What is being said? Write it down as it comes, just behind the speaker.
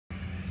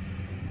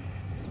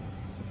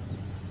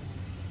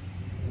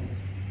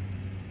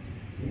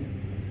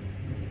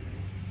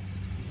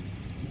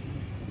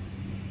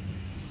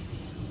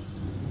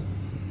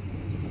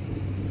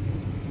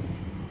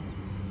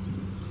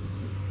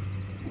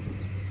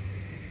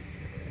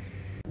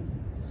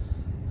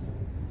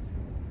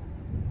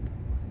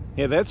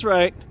Yeah, that's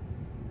right.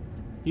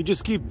 You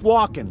just keep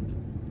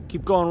walking.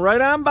 Keep going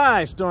right on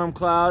by, Storm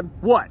Cloud.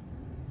 What?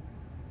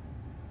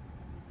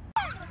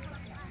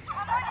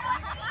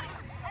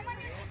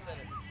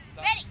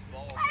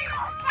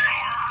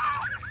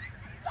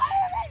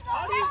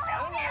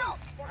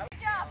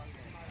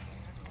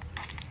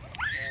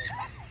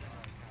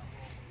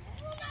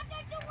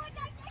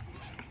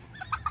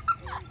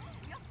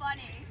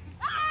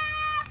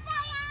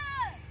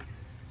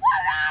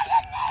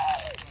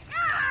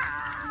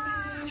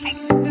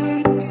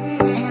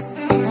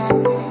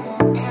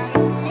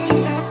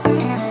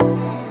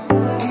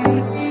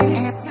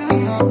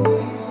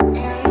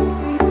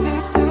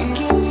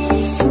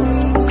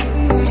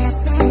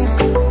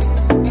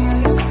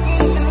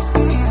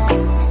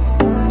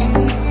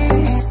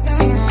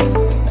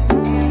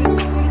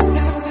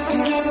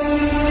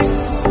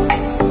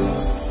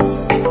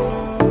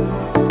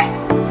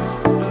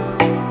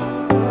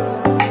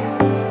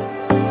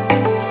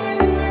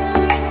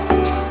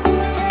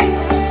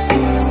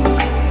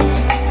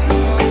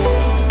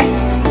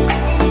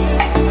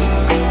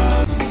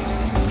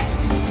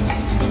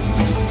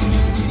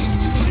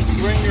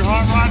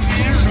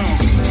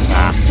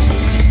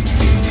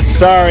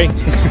 Sorry.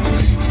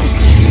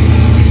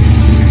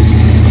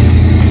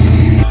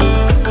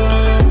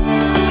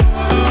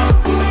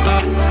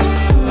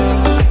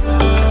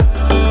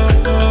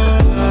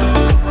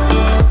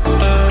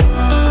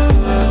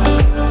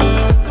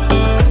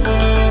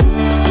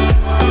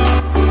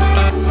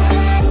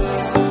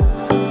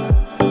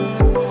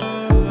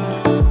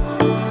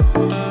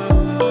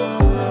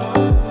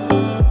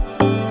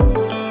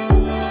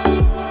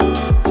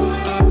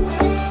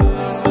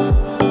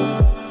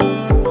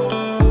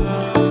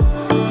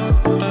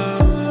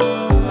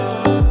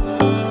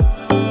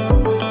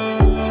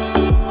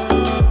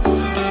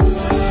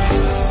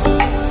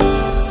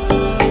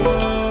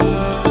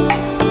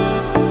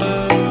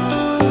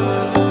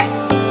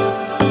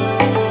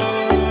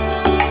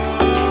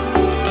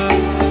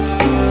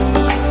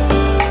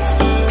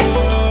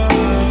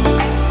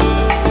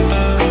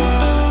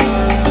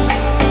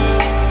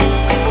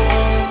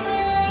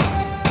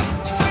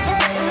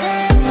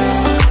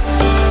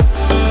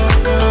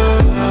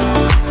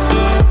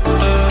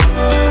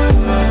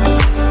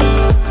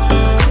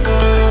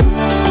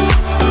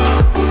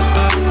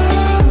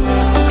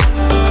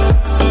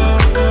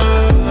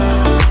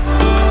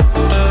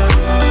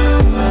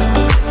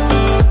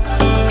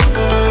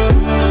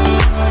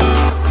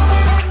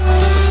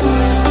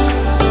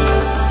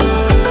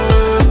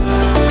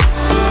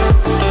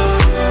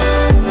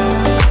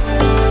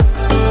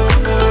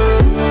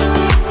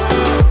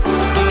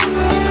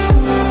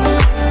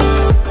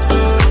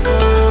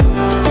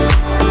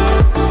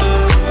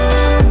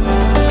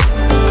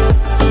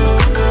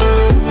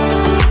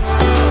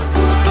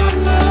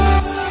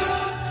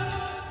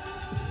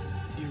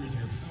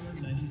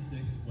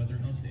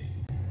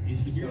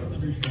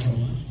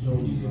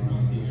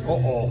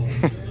 Uh-oh.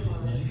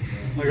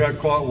 I got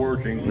caught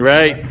working.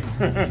 Right.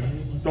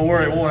 Don't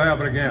worry, it won't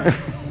happen again.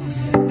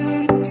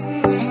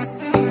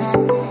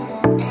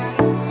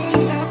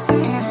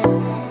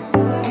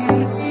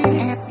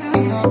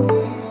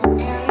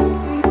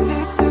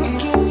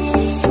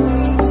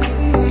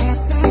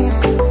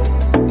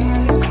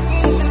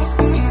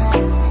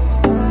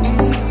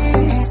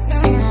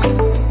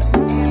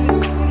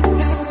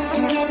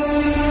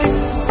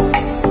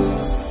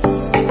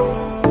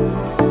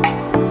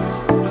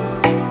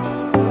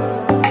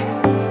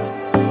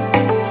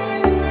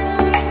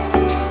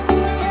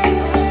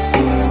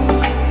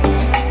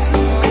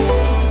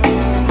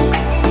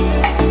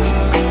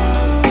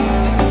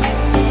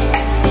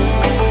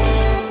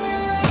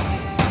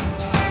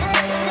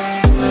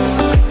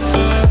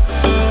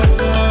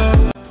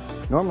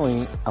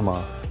 Normally, I'm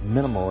a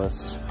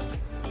minimalist.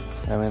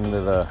 I'm into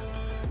the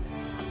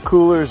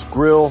coolers,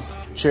 grill,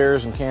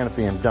 chairs, and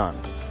canopy, and done.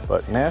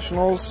 But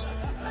Nationals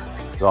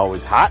is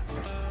always hot.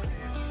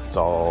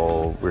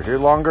 We're here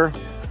longer.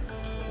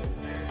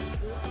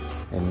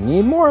 And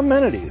need more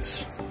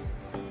amenities.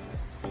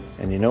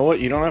 And you know what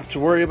you don't have to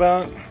worry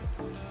about?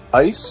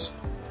 Ice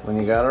when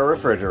you got a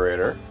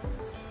refrigerator.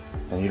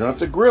 And you don't have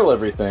to grill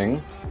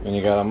everything when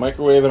you got a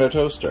microwave and a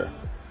toaster.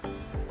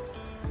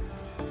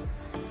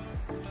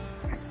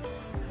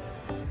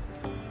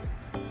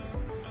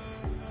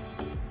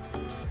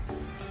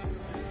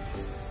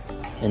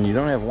 And you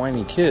don't have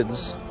whiny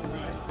kids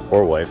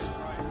or wife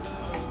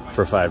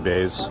for 5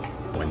 days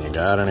when you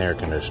got an air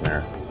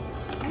conditioner.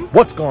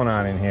 What's going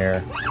on in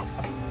here?